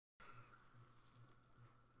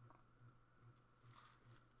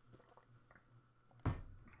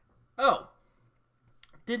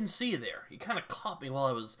Didn't see you there. You kind of caught me while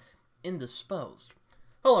I was indisposed.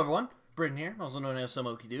 Hello, everyone. Britton here, also known as Some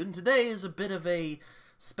Okie Dude, and today is a bit of a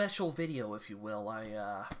special video, if you will.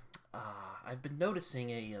 I've been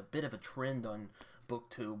noticing a bit of a trend on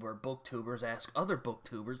BookTube where booktubers ask other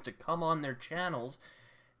booktubers to come on their channels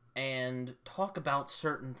and talk about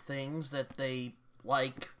certain things that they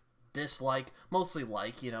like, dislike, mostly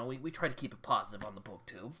like. You know, we try to keep it positive on the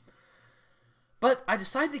BookTube. But I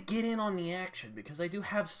decided to get in on the action because I do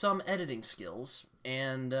have some editing skills,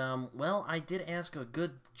 and, well, I did ask a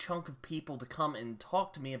good chunk of people to come and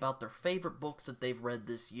talk to me about their favorite books that they've read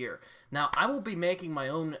this year. Now, I will be making my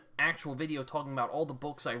own actual video talking about all the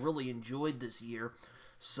books I really enjoyed this year,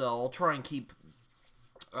 so I'll try and keep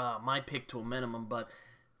my pick to a minimum, but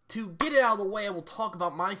to get it out of the way, I will talk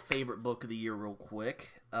about my favorite book of the year real quick,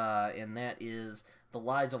 and that is The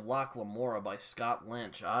Lies of Locke Lamora by Scott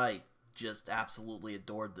Lynch. I just absolutely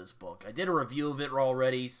adored this book. I did a review of it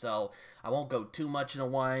already, so I won't go too much into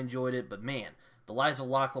why I enjoyed it, but man, The Lies of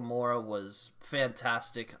Locke Lamora was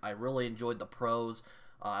fantastic. I really enjoyed the prose.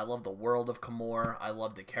 I love the world of Camorra. I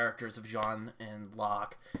love the characters of Jean and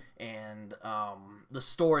Locke, and the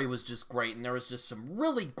story was just great, and there was just some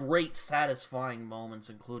really great, satisfying moments,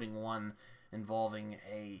 including one involving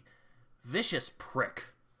a vicious prick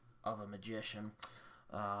of a magician.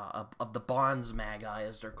 Of the Bonds Magi,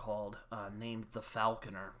 as they're called, named the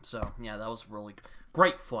Falconer. So, yeah, that was really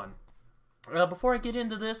great fun. Before I get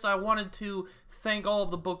into this, I wanted to thank all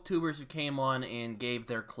of the booktubers who came on and gave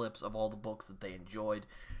their clips of all the books that they enjoyed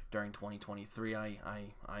during 2023.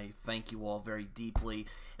 I thank you all very deeply,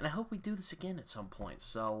 and I hope we do this again at some point.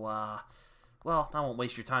 So, well, I won't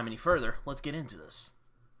waste your time any further. Let's get into this.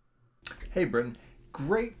 Hey, Britton.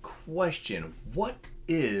 Great question. What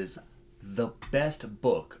is the best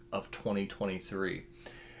book of 2023?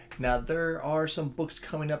 Now, there are some books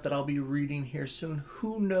coming up that I'll be reading here soon.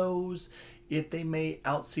 Who knows if they may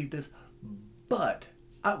outseed this, but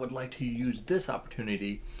I would like to use this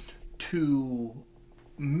opportunity to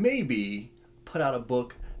maybe put out a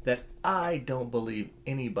book that I don't believe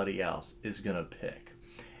anybody else is gonna pick.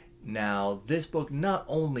 Now, this book not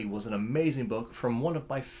only was an amazing book from one of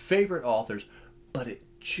my favorite authors, but it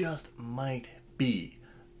just might be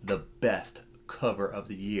the best cover of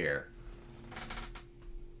the year.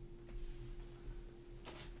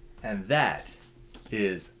 And that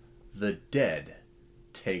is The Dead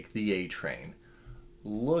Take the A-Train.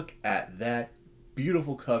 Look at that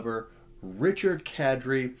beautiful cover. Richard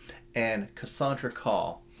Kadrey and Cassandra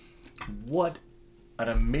Call. What an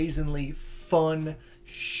amazingly fun,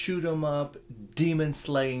 shoot-'em-up,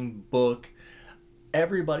 demon-slaying book.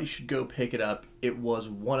 Everybody should go pick it up. It was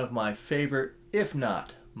one of my favorite, if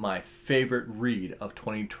not my favorite read of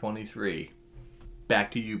 2023.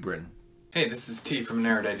 Back to you, Britton. Hey, this is T from An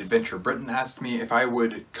Erudite Adventure. Britton asked me if I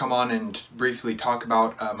would come on and briefly talk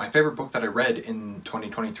about my favorite book that I read in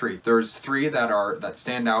 2023. There's three that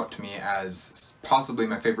stand out to me as possibly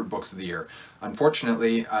my favorite books of the year.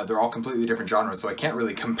 Unfortunately, they're all completely different genres, so I can't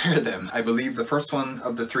really compare them. I believe the first one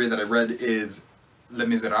of the three that I read is Les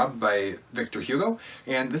Miserables by Victor Hugo,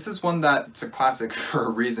 and this is one that's a classic for a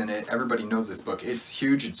reason. Everybody knows this book. It's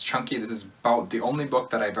huge, it's chunky. This is about the only book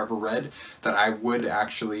that I've ever read that I would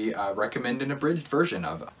actually recommend an abridged version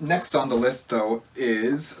of. Next on the list, though,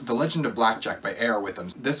 is The Legend of Blackjack by A.R. Witham.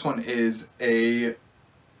 This one is a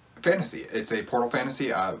fantasy. It's a portal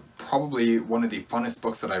fantasy, probably one of the funnest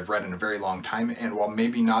books that I've read in a very long time, and while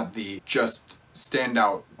maybe not the just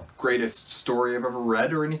standout greatest story I've ever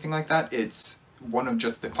read or anything like that, it's one of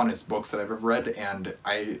just the funnest books that I've ever read, and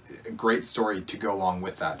a great story to go along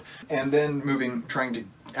with that. And then trying to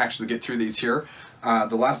actually get through these here,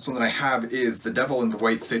 the last one that I have is The Devil in the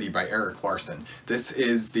White City by Eric Larson. This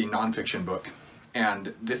is the nonfiction book,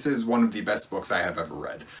 and this is one of the best books I have ever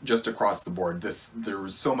read, just across the board. There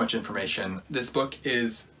was so much information. This book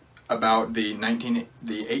is about the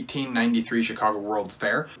 1893 Chicago World's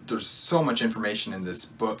Fair. There's so much information in this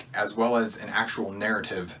book, as well as an actual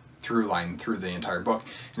narrative through line through the entire book,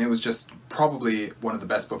 and it was just probably one of the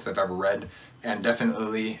best books I've ever read, and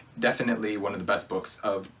definitely one of the best books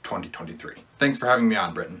of 2023. Thanks for having me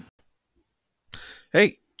on, Britton.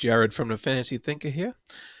 Hey, Jared from the Fantasy Thinker here.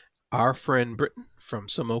 Our friend Britton from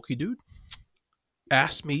Some Okie Dude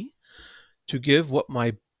asked me to give what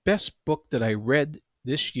my best book that I read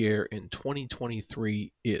this year in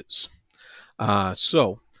 2023 is.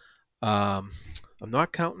 I'm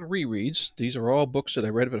not counting rereads. These are all books that I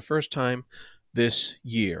read for the first time this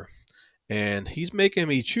year. And he's making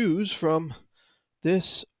me choose from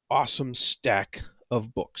this awesome stack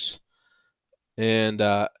of books. And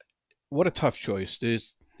what a tough choice.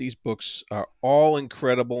 These books are all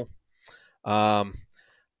incredible.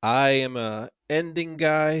 I am a ending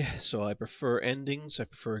guy, so I prefer endings. I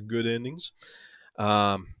prefer good endings.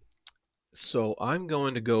 Um, so I'm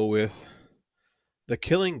going to go with The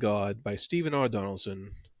Killing God by Stephen R. Donaldson,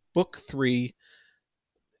 Book 3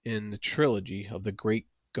 in the trilogy of The Great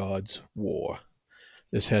God's War.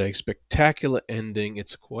 This had a spectacular ending.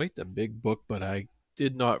 It's quite a big book, but I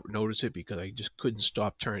did not notice it because I just couldn't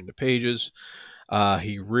stop turning the pages.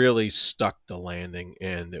 He really stuck the landing,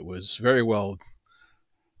 and it was very well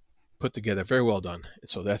put together, very well done.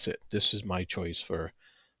 So that's it. This is my choice for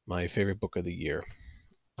my favorite book of the year.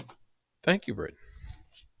 Thank you, Britt.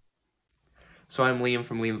 So I'm Liam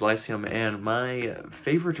from Liam's Lyceum, and my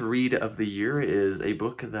favorite read of the year is a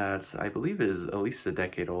book that I believe is at least a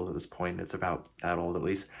decade old at this point. It's about that old at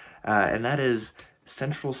least, and that is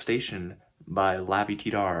Central Station by Lavi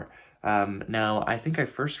Tidar. Now, I think I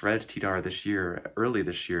first read Tidar early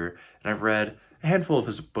this year, and I've read a handful of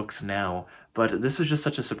his books now, but this was just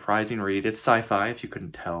such a surprising read. It's sci-fi, if you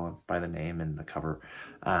couldn't tell by the name and the cover,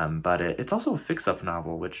 but it's also a fix-up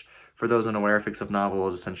novel, which, for those unaware, a fix-up novel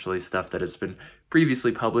is essentially stuff that has been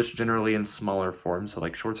previously published, generally in smaller forms, so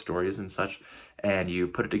like short stories and such, and you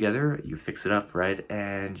put it together, you fix it up, right,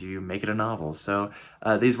 and you make it a novel. So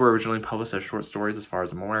these were originally published as short stories, as far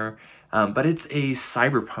as I'm aware, but it's a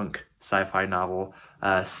cyberpunk sci-fi novel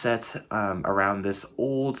set around this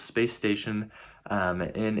old space station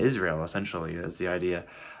in Israel, essentially, is the idea.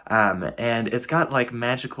 And it's got like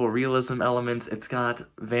magical realism elements, it's got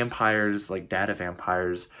vampires, like data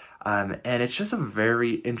vampires, and it's just a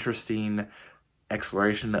very interesting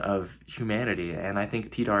exploration of humanity, and I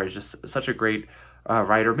think Tidar is just such a great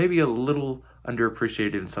writer, maybe a little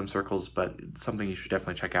underappreciated in some circles, but something you should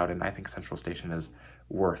definitely check out, and I think Central Station is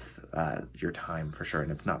worth your time for sure,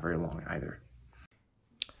 and it's not very long either.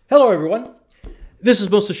 Hello everyone, this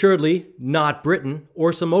is most assuredly not Britain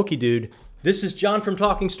or some Okie dude. This is John from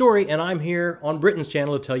Talking Story, and I'm here on Britain's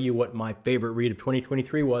channel to tell you what my favorite read of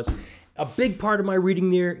 2023 was. A big part of my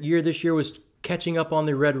reading year this year was catching up on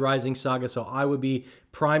the Red Rising saga, so I would be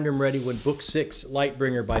primed and ready when Book 6,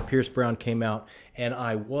 Lightbringer by Pierce Brown came out, and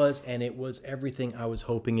I was, and it was everything I was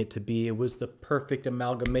hoping it to be. It was the perfect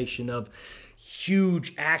amalgamation of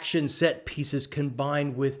huge action set pieces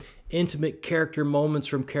combined with intimate character moments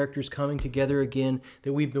from characters coming together again,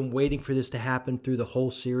 that we've been waiting for this to happen through the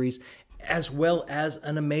whole series, as well as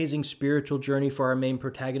an amazing spiritual journey for our main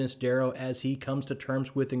protagonist, Darrow, as he comes to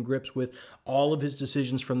terms with and grips with all of his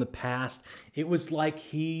decisions from the past. It was like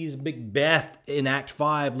he's Macbeth in Act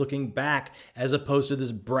 5 looking back, as opposed to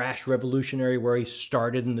this brash revolutionary where he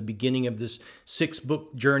started in the beginning of this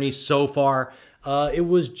 6-book journey so far. It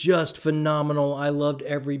was just phenomenal. I loved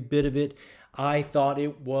every bit of it. I thought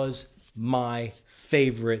it was my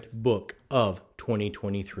favorite book of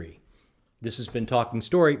 2023. This has been Talking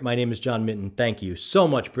Story. My name is John Minton. Thank you so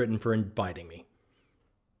much, Britton, for inviting me.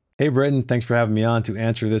 Hey, Britton. Thanks for having me on to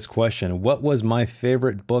answer this question. What was my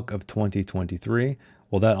favorite book of 2023?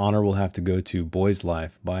 Well, that honor will have to go to Boy's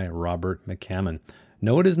Life by Robert McCammon.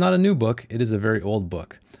 No, it is not a new book. It is a very old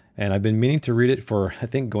book. And I've been meaning to read it for, I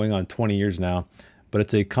think, going on 20 years now. But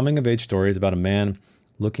it's a coming-of-age story. It's about a man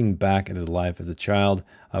looking back at his life as a child.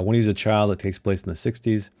 When he was a child, it takes place in the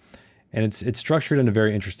 60s. And it's structured in a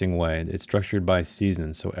very interesting way. It's structured by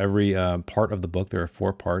seasons. So every part of the book, there are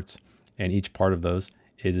 4 parts, and each part of those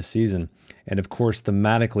is a season. And of course,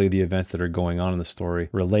 thematically, the events that are going on in the story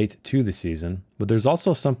relate to the season. But there's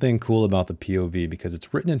also something cool about the POV because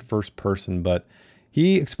it's written in first person, but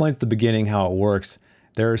he explains at the beginning how it works.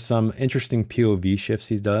 There are some interesting POV shifts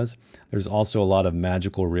he does. There's also a lot of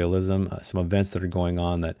magical realism, some events that are going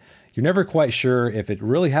on that you're never quite sure if it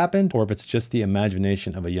really happened or if it's just the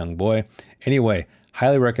imagination of a young boy. Anyway,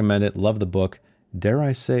 highly recommend it. Love the book. Dare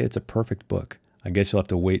I say it's a perfect book. I guess you'll have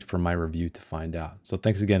to wait for my review to find out. So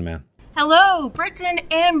thanks again, man. Hello, Britain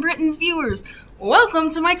and Britain's viewers. Welcome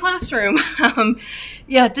to my classroom.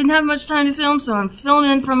 Yeah, didn't have much time to film, so I'm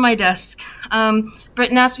filming from my desk.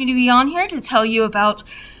 Britain asked me to be on here to tell you about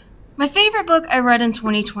my favorite book I read in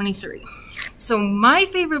 2023. So my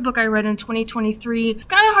favorite book I read in 2023, it's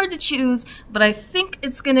kind of hard to choose, but I think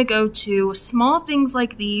it's going to go to Small Things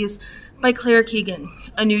Like These by Claire Keegan,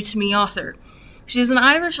 a new-to-me author. She's an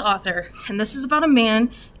Irish author, and this is about a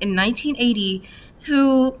man in 1980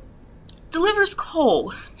 who delivers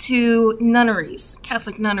coal to nunneries,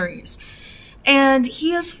 Catholic nunneries. And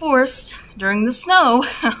he is forced, during the snow,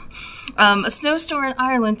 a snowstorm in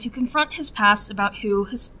Ireland, to confront his past about who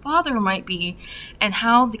his father might be and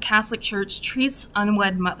how the Catholic Church treats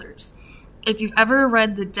unwed mothers. If you've ever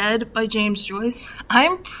read The Dead by James Joyce,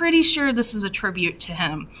 I'm pretty sure this is a tribute to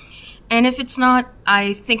him. And if it's not,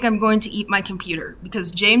 I think I'm going to eat my computer,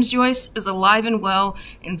 because James Joyce is alive and well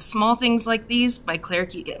in Small Things Like These by Claire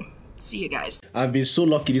Keegan. See you guys. I've been so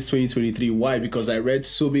lucky this 2023. Why? Because I read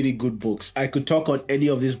so many good books. I could talk on any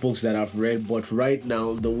of these books that I've read, but right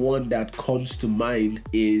now, the one that comes to mind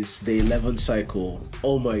is The 11th Cycle.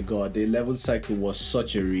 Oh my God, The 11th Cycle was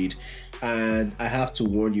such a read. And I have to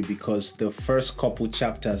warn you, because the first couple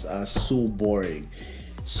chapters are so boring.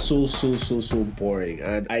 So boring,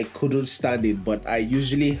 and I couldn't stand it. But I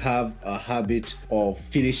usually have a habit of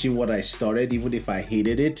finishing what I started, even if I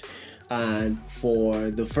hated it. And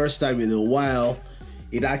for the first time in a while,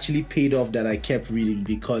 it actually paid off that I kept reading,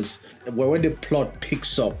 because when the plot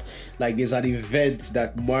picks up, like there's an event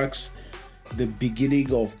that marks the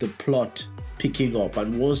beginning of the plot picking up,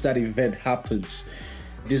 and once that event happens,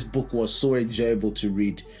 this book was so enjoyable to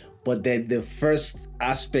read. But then the first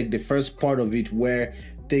aspect, the first part of it where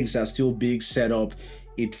things are still being set up,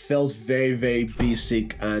 it felt very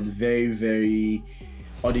basic and very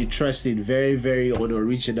uninteresting, very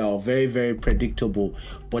unoriginal, very predictable.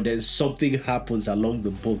 But then something happens along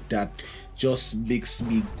the book that just makes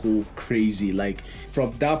me go crazy. Like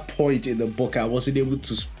from that point in the book, I wasn't able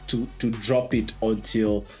to drop it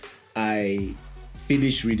until I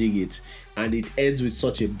finish reading it, and it ends with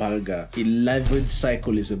such a banger. 11th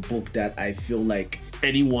Cycle is a book that I feel like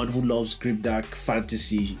anyone who loves grimdark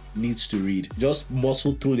fantasy needs to read. Just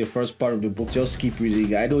muscle through the first part of the book, just keep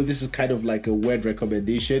reading. I know this is kind of like a weird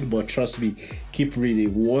recommendation, but trust me, keep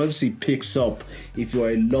reading. Once it picks up, if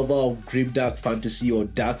you're a lover of grimdark fantasy or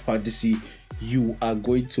dark fantasy, you are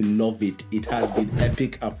going to love it. It has been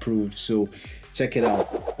epic approved, so check it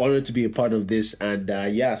out. Honored to be a part of this, and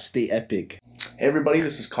yeah, stay epic. Hey everybody,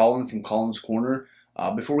 this is Colin from Colin's Corner.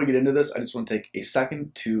 Before we get into this, I just want to take a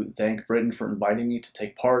second to thank Britton for inviting me to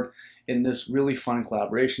take part in this really fun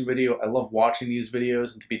collaboration video. I love watching these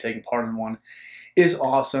videos, and to be taking part in one is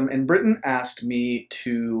awesome. And Britton asked me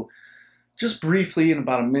to just briefly, in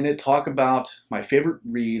about a minute, talk about my favorite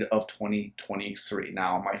read of 2023.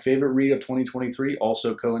 Now, my favorite read of 2023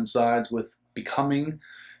 also coincides with becoming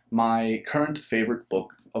my current favorite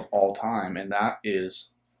book of all time, and that is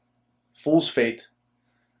Fool's Fate,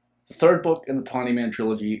 the third book in the Tawny Man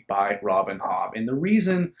trilogy by Robin Hobb. And the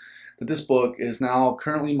reason that this book is now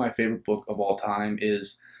currently my favorite book of all time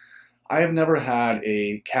is I have never had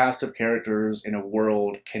a cast of characters in a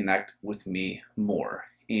world connect with me more.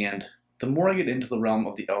 And the more I get into the realm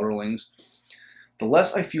of the Elderlings, the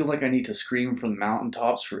less I feel like I need to scream from the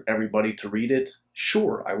mountaintops for everybody to read it.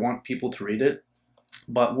 Sure, I want people to read it,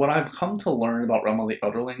 but what I've come to learn about Realm of the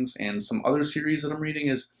Elderlings and some other series that I'm reading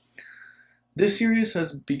is this series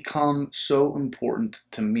has become so important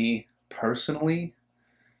to me personally,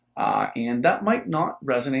 and that might not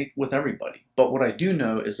resonate with everybody. But what I do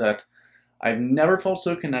know is that I've never felt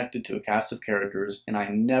so connected to a cast of characters, and I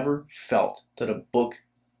never felt that a book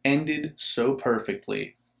ended so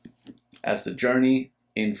perfectly as the journey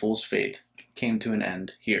in Fool's Fate came to an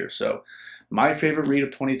end here. So my favorite read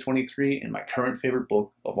of 2023 and my current favorite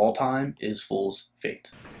book of all time is Fool's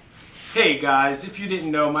Fate. Hey guys, if you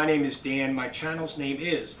didn't know, my name is Dan. My channel's name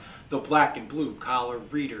is The Black and Blue Collar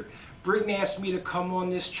Reader. Britton asked me to come on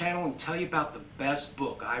this channel and tell you about the best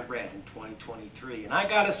book I read in 2023. And I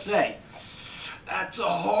gotta say, that's a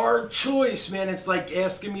hard choice, man. It's like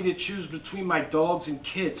asking me to choose between my dogs and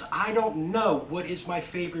kids. I don't know what is my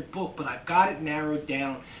favorite book, but I've got it narrowed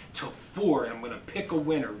down to 4, and I'm gonna pick a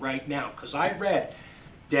winner right now, because I read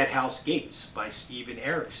Dead House Gates by Steven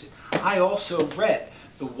Erikson. I also read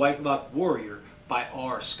The White Luck Warrior by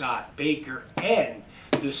R. Scott Baker, and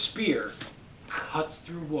The Spear Cuts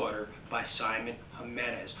Through Water by Simon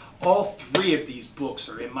Jimenez. All 3 of these books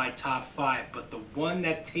are in my top 5, but the one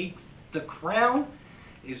that takes the crown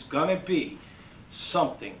is gonna be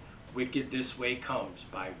Something Wicked This Way Comes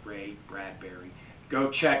by Ray Bradbury. Go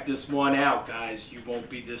check this one out, guys. You won't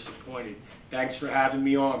be disappointed. Thanks for having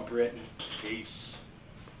me on, Britton. Peace.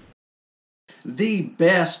 The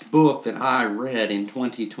best book that I read in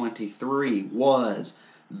 2023 was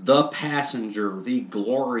The Passenger, the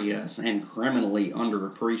glorious and criminally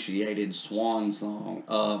underappreciated swan song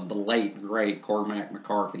of the late, great Cormac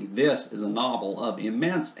McCarthy. This is a novel of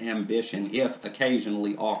immense ambition, if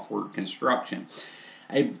occasionally awkward construction.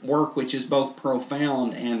 A work which is both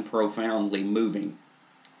profound and profoundly moving.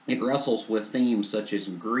 It wrestles with themes such as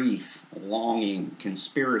grief, longing,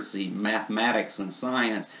 conspiracy, mathematics and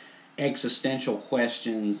science, existential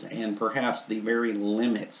questions, and perhaps the very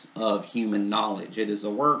limits of human knowledge. It is a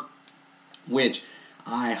work which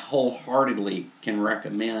I wholeheartedly can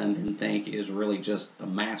recommend and think is really just a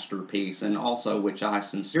masterpiece, and also which I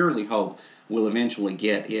sincerely hope will eventually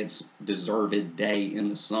get its deserved day in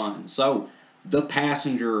the sun. So, The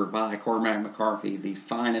Passenger by Cormac McCarthy, the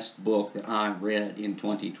finest book that I read in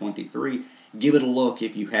 2023. Give it a look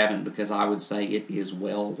if you haven't, because I would say it is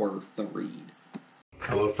well worth the read.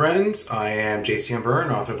 Hello friends, I am J.C.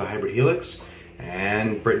 Byrne, author of The Hybrid Helix,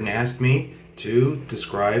 and Britton asked me to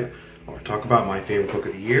describe or talk about my favorite book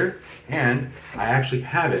of the year, and I actually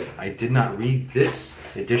have it. I did not read this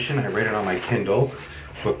edition, I read it on my Kindle,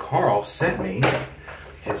 but Carl sent me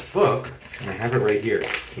his book, and I have it right here.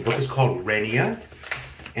 The book is called Renia,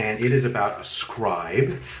 and it is about a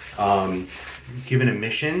scribe given a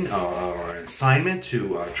mission or an assignment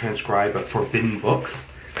to transcribe a forbidden book.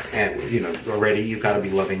 And already you've got to be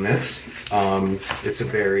loving this. It's a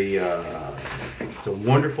very, it's a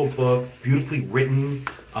wonderful book, beautifully written,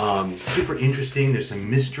 super interesting. There's some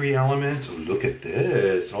mystery elements. Oh, look at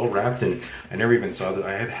this, all wrapped in. I never even saw that.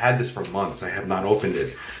 I have had this for months. I have not opened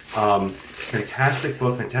it. Fantastic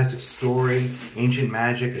book, fantastic story. Ancient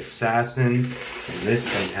magic, assassins, and this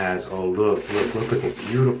thing has. Oh look at the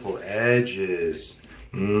beautiful edges.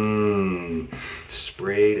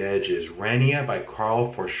 Sprayed edges. Renia by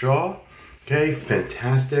Carl Forshaw. Okay,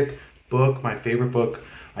 fantastic book. My favorite book,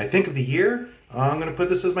 I think, of the year. I'm going to put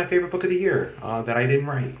this as my favorite book of the year that I didn't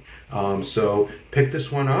write. So pick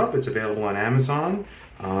this one up. It's available on Amazon.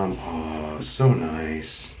 Oh, so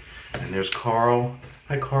nice. And there's Carl.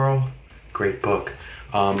 Hi, Carl. Great book.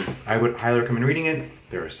 I would highly recommend reading it.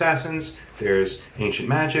 There are assassins. There's ancient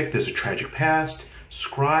magic. There's a tragic past.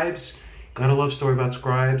 Scribes. Got a love story about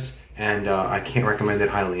scribes, and I can't recommend it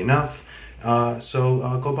highly enough.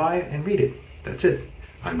 So go buy it and read it. That's it.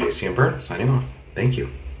 I'm J.C. Byrne, signing off. Thank you.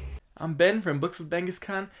 I'm Ben from Books with Genghis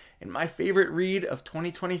Khan, and my favorite read of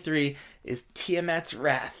 2023 is Tiamat's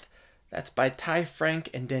Wrath. That's by Ty Frank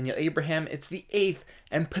and Daniel Abraham. It's the 8th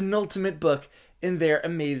and penultimate book in their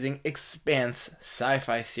amazing Expanse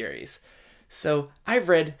sci-fi series. So I've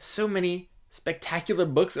read so many spectacular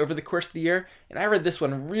books over the course of the year, and I read this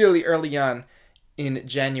one really early on in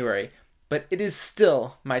January, but it is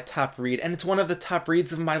still my top read, and it's one of the top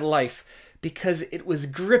reads of my life because it was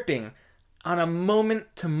gripping on a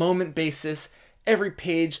moment-to-moment basis. Every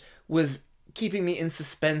page was keeping me in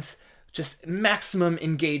suspense, just maximum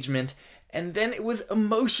engagement, and then it was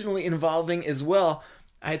emotionally involving as well.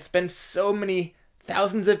 I had spent so many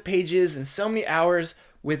thousands of pages and so many hours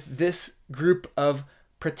with this group of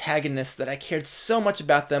protagonists that I cared so much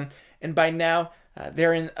about them, and by now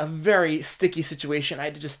they're in a very sticky situation.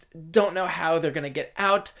 I just don't know how they're going to get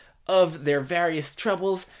out of their various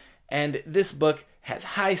troubles, and this book has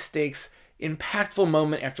high stakes, impactful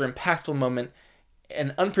moment after impactful moment,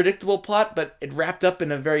 an unpredictable plot, but it wrapped up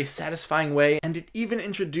in a very satisfying way, and it even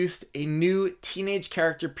introduced a new teenage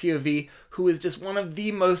character POV who is just one of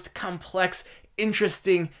the most complex,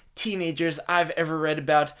 interesting teenagers I've ever read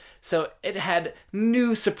about. So it had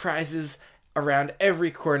new surprises around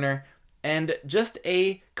every corner, and just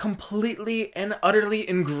a completely and utterly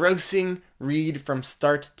engrossing read from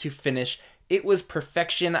start to finish. It was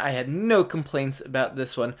perfection. I had no complaints about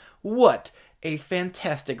this one. What a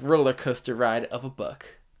fantastic roller coaster ride of a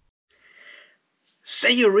book.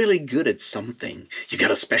 Say you're really good at something. You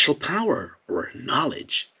got a special power or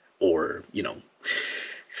knowledge or,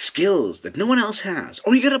 skills that no one else has.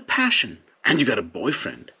 Or you got a passion and you got a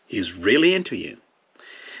boyfriend. He's really into you.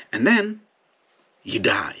 And then you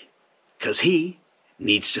die because he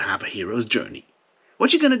needs to have a hero's journey.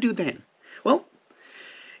 What you gonna do then? Well,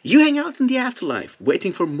 you hang out in the afterlife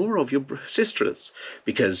waiting for more of your sisters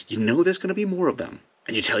because you know there's gonna be more of them.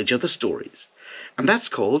 And you tell each other stories. And that's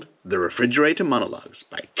called The Refrigerator Monologues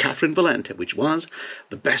by Catherine Valente, which was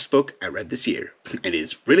the best book I read this year. It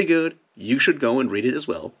is really good. You should go and read it as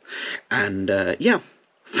well. And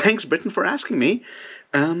thanks, Britton, for asking me.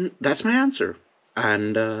 That's my answer.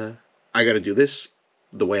 And I gotta do this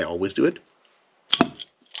the way I always do it.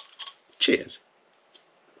 Cheers.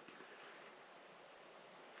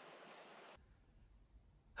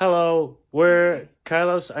 Hello, we're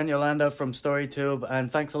Carlos and Yolanda from StoryTube,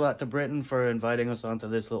 and thanks a lot to Britton for inviting us onto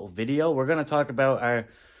this little video. We're going to talk about our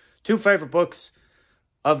two favorite books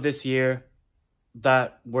of this year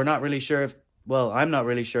that we're not really sure if, well, I'm not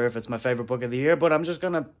really sure if it's my favorite book of the year, but I'm just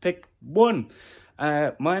going to pick one.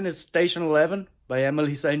 Mine is Station 11 by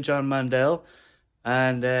Emily St. John Mandel,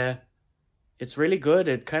 and it's really good.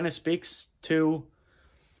 It kind of speaks to,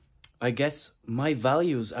 I guess, my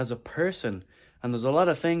values as a person. And there's a lot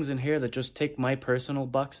of things in here that just tick my personal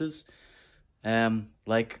boxes,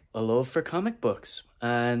 like a love for comic books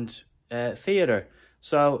and theater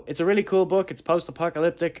So it's a really cool book. It's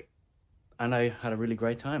post-apocalyptic, and I had a really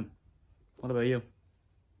great time. What about you?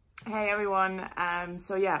 Hey everyone.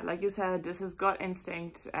 So yeah, like you said, this is Gut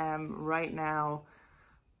Instinct. Right now,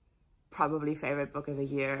 probably favorite book of the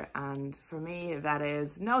year, and for me, that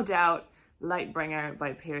is no doubt Lightbringer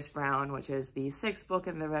by Pierce Brown, which is the 6th book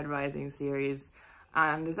in the Red Rising series,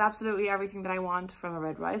 and is absolutely everything that I want from a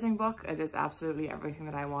Red Rising book. It is absolutely everything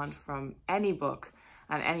that I want from any book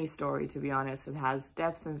and any story, to be honest. It has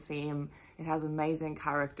depth and theme, it has amazing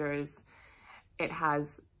characters, it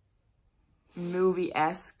has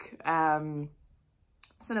movie-esque, cinematic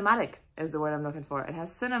is the word I'm looking for. It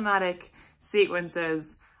has cinematic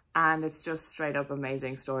sequences, and it's just straight up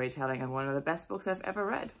amazing storytelling and one of the best books I've ever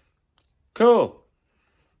read. Cool.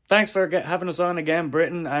 Thanks for having us on again,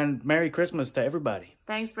 Britton, and Merry Christmas to everybody.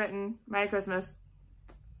 Thanks, Britton. Merry Christmas.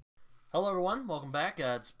 Hello, everyone. Welcome back.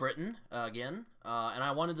 It's Britton again. And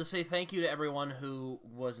I wanted to say thank you to everyone who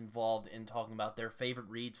was involved in talking about their favorite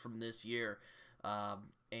reads from this year.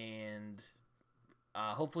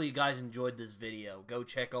 Hopefully you guys enjoyed this video. Go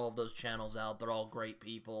check all of those channels out. They're all great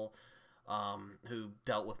people who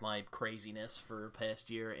dealt with my craziness for past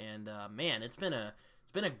year. And man, it's been a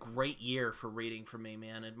great year for reading for me,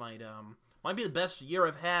 man. It might be the best year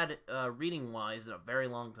I've had reading wise in a very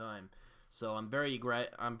long time. So I'm very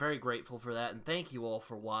grateful for that, and thank you all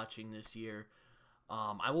for watching this year.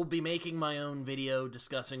 I will be making my own video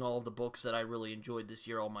discussing all of the books that I really enjoyed this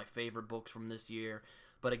year, all my favorite books from this year.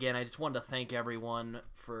 But again, I just wanted to thank everyone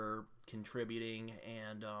for contributing,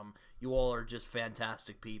 and you all are just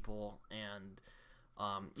fantastic people. And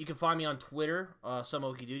you can find me on Twitter, Some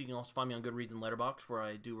Okie Dude. You can also find me on Goodreads and Letterboxd, where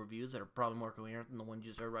I do reviews that are probably more coherent than the ones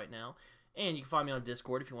you just heard right now. And you can find me on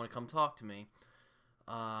Discord if you want to come talk to me.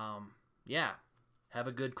 Yeah, have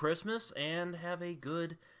a good Christmas and have a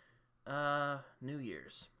good New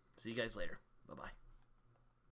Year's. See you guys later. Bye-bye.